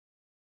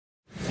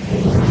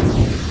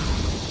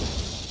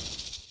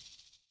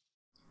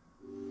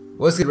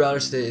What's good, Rattler?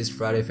 Today is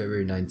Friday,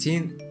 February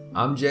 19th.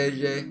 I'm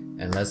JJ,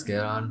 and let's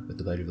get on with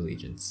the Pledge of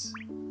Allegiance.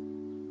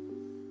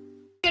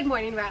 Good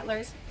morning,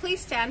 Rattlers. Please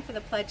stand for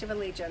the Pledge of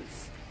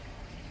Allegiance.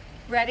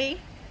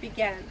 Ready?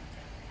 Begin.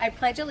 I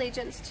pledge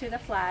allegiance to the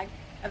flag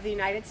of the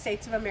United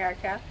States of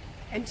America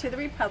and to the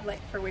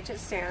republic for which it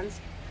stands,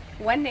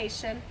 one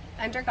nation,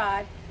 under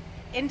God,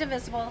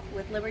 indivisible,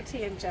 with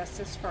liberty and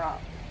justice for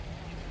all.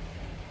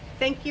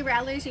 Thank you,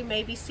 Rattlers. You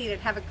may be seated.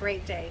 Have a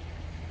great day.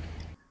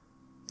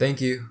 Thank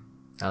you.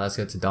 Now let's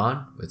get to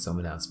Dawn with some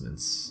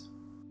announcements.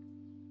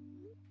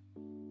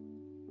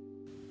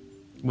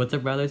 What's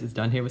up, Rattlers? It's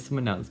Don here with some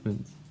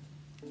announcements.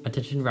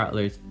 Attention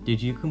Rattlers,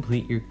 did you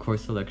complete your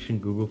course selection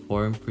Google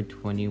form for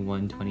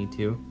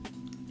 21-22?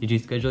 Did you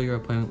schedule your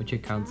appointment with your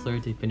counselor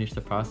to finish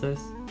the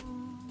process?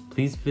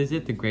 Please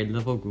visit the grade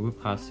level Google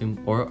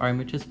Classroom or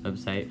RMHS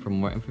website for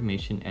more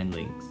information and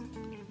links.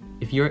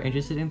 If you are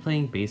interested in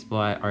playing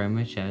baseball at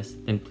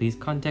RMHS, then please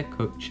contact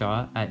Coach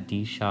Shaw at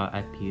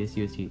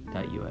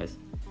dshaw@psusc.us.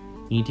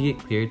 You need to get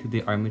cleared through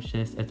the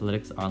RMHS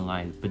Athletics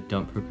online, but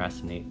don't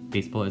procrastinate.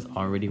 Baseball is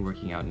already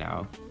working out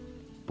now.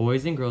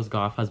 Boys and girls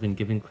golf has been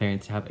given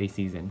clearance to have a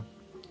season.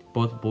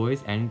 Both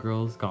boys and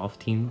girls golf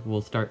teams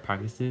will start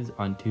practices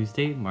on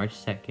Tuesday, March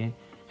 2nd,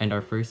 and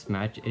our first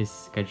match is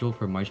scheduled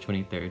for March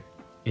 23rd.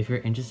 If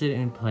you're interested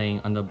in playing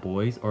on the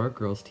boys or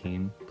girls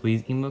team,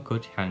 please email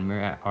Coach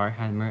Hanmer at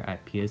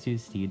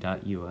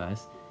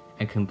rhanmer@psusc.us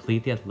and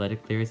complete the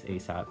athletic clearance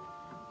ASAP.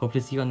 Hope to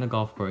see you on the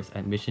golf course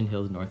at Mission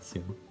Hills North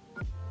soon.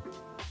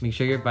 Make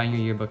sure you're buying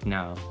your yearbook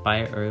now.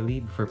 Buy it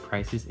early before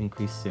prices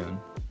increase soon.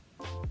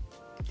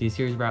 This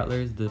year's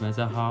Rattlers, the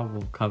Mezzaha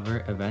will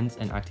cover events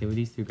and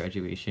activities through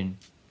graduation.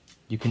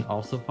 You can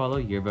also follow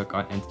Yearbook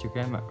on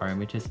Instagram at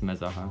RMHS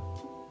Mezzaha.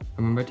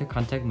 Remember to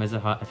contact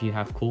Mezzaha if you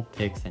have cool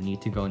pics that need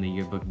to go in the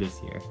yearbook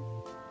this year.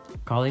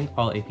 Calling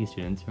all AP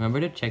students, remember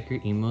to check your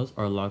emails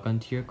or log on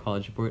to your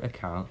College Board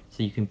account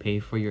so you can pay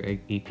for your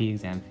AP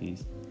exam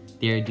fees.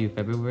 They are due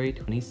February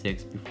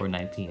 26th before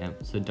 9 p.m,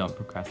 so don't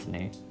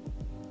procrastinate.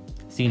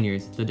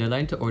 Seniors, the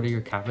deadline to order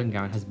your cap and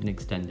gown has been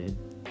extended.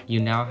 You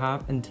now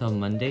have until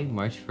Monday,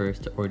 March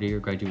 1st to order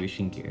your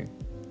graduation gear.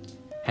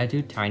 Head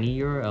to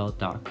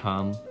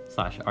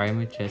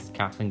tinyurl.com/RMHS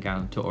cap and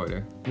gown to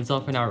order. That's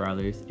all for now,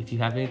 Rattlers. If you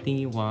have anything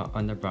you want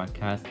on the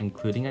broadcast,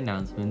 including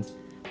announcements,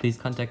 please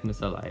contact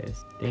Ms.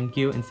 Elias. Thank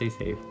you and stay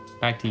safe.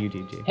 Back to you,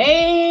 JJ.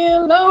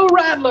 Hello,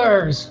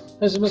 Rattlers!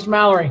 This is Mr.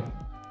 Mallory.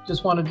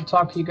 Just wanted to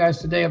talk to you guys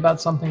today about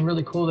something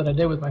really cool that I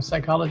did with my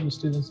psychology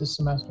students this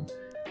semester.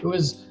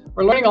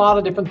 We're learning a lot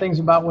of different things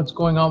about what's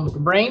going on with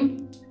the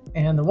brain,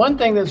 and the one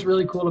thing that's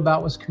really cool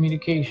about was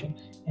communication.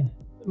 And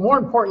more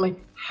importantly,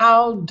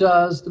 how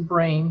does the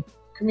brain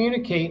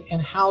communicate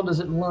and how does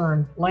it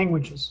learn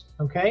languages,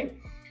 okay?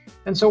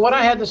 And so what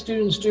I had the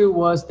students do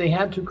was they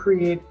had to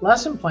create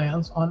lesson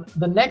plans on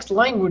the next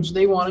language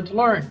they wanted to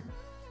learn,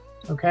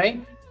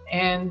 okay?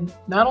 And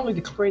not only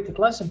to create the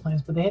lesson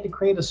plans, but they had to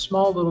create a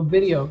small little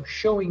video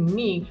showing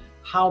me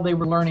how they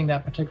were learning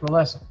that particular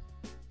lesson.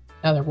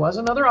 Now there was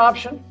another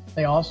option.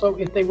 They also,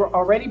 if they were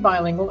already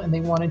bilingual and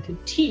they wanted to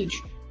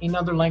teach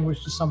another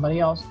language to somebody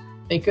else,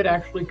 they could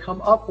actually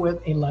come up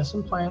with a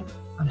lesson plan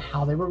on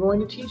how they were going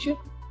to teach it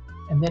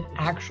and then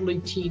actually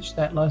teach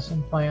that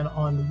lesson plan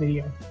on the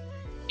video.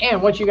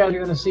 And what you guys are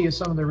going to see is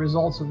some of the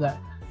results of that.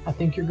 I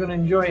think you're going to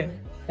enjoy it.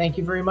 Thank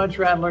you very much,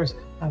 Rattlers.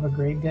 Have a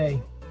great day.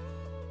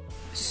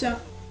 So,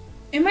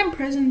 in my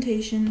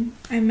presentation,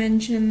 I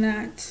mentioned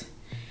that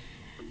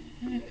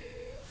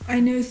I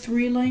know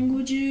 3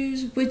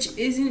 languages, which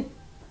isn't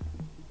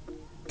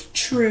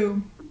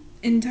true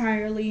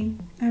entirely.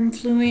 I'm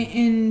fluent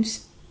in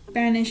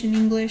Spanish and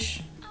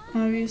English,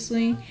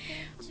 obviously.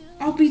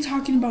 I'll be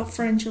talking about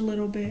French a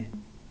little bit.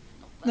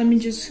 Let me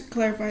just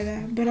clarify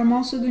that. But I'm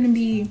also going to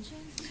be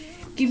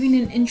giving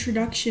an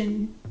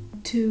introduction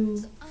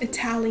to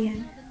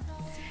Italian,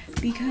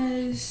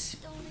 because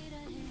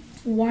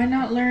why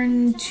not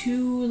learn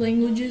 2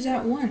 languages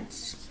at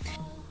once?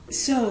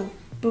 So,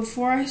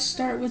 before I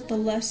start with the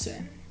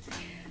lesson,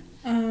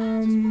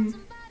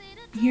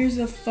 here's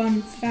a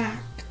fun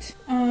fact.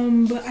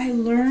 But I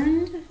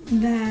learned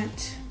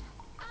that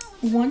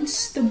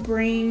once the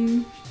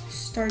brain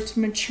starts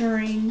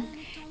maturing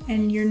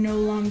and you're no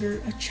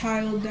longer a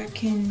child that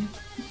can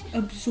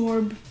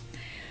absorb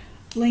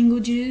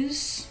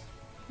languages,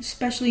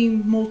 especially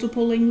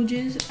multiple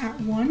languages at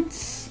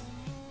once,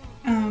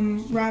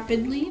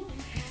 rapidly,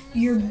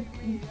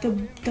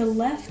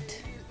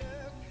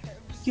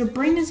 your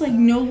brain is like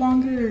no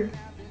longer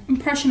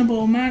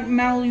impressionable,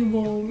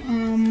 malleable,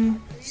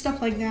 stuff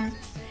like that.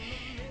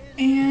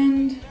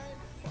 And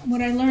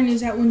what I learned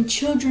is that when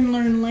children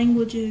learn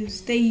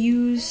languages, they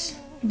use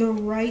the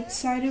right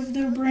side of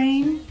their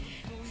brain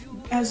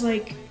as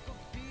like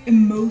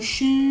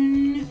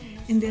emotion,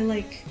 and they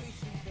like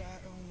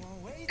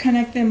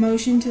connect the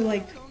emotion to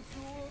like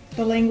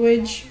the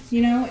language,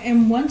 you know?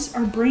 And once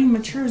our brain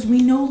matures,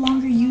 we no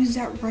longer use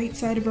that right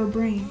side of our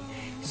brain.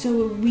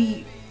 So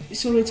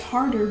it's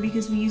harder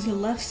because we use the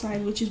left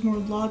side, which is more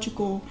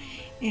logical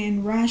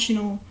and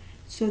rational.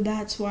 So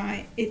that's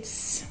why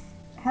it's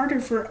harder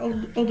for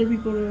older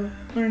people to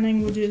learn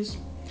languages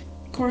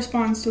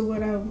corresponds to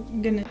what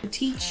I'm gonna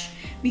teach,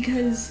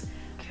 because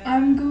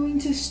I'm going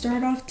to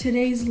start off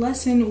today's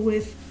lesson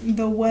with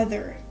the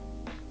weather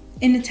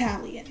in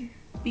Italian,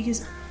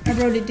 because I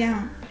wrote it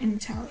down in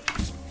Italian.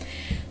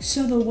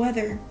 So the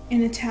weather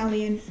in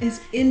Italian is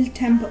il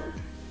tempo.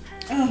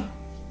 Oh,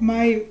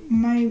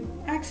 my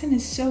accent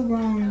is so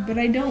wrong, but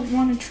I don't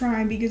want to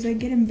try because I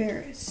get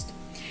embarrassed.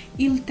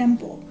 Il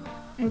tempo.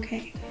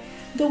 Okay.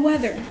 The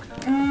weather.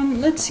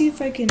 Let's see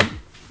if I can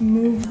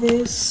move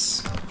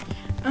this.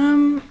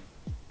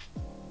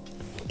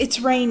 It's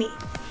rainy.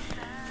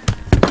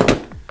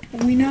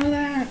 We know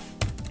that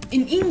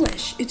in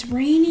English it's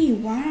rainy.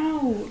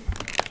 Wow.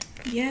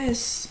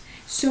 Yes.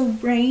 So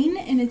rain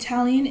in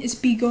Italian is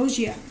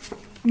pioggia.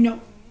 No,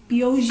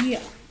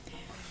 pioggia.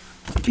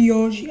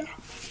 Pioggia.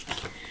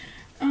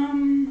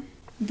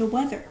 The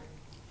weather.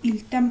 Il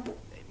tempo.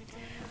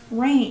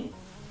 Rain.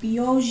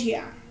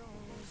 Pioggia.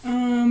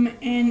 And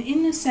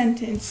in a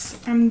sentence,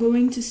 I'm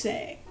going to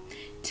say,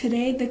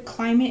 today the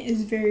climate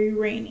is very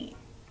rainy,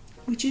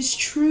 which is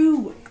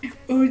true.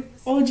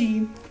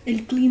 Oggi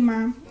il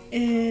clima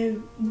è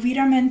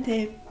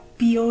veramente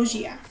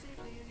pioggia.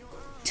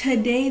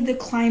 Today the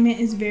climate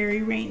is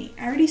very rainy.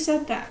 I already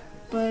said that,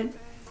 but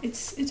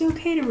it's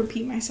okay to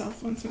repeat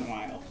myself once in a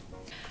while.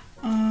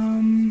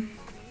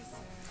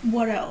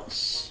 What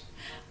else?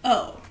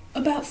 Oh,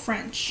 about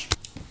French.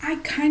 I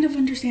kind of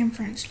understand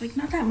French, like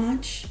not that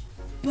much,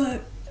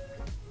 but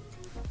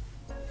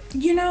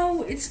you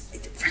know,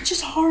 French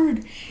is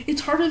hard.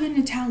 It's harder than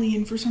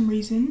Italian for some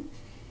reason.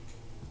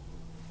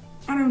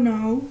 I don't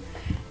know.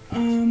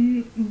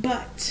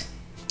 But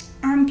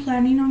I'm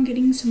planning on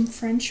getting some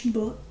French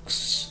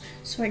books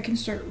so I can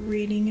start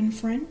reading in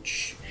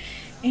French.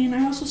 And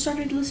I also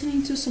started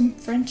listening to some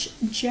French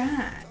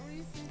jazz.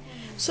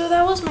 So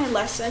that was my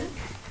lesson.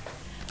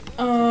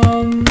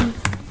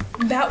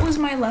 That was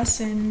my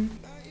lesson.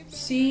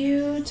 See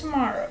you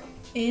tomorrow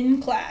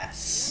in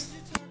class.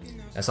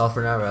 That's all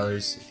for now,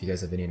 Rattlers. If you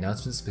guys have any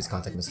announcements, please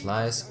contact Ms.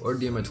 Elias or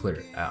DM on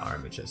Twitter at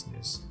RMHS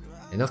News.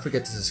 And don't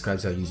forget to subscribe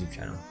to our YouTube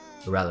channel,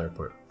 The Rattler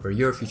Report, for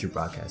your future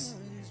broadcasts.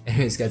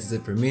 Anyways, guys,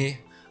 that's it for me.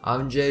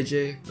 I'm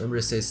JJ. Remember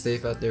to stay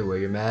safe out there, wear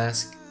your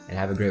mask, and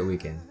have a great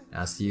weekend. And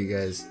I'll see you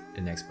guys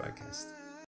in the next broadcast.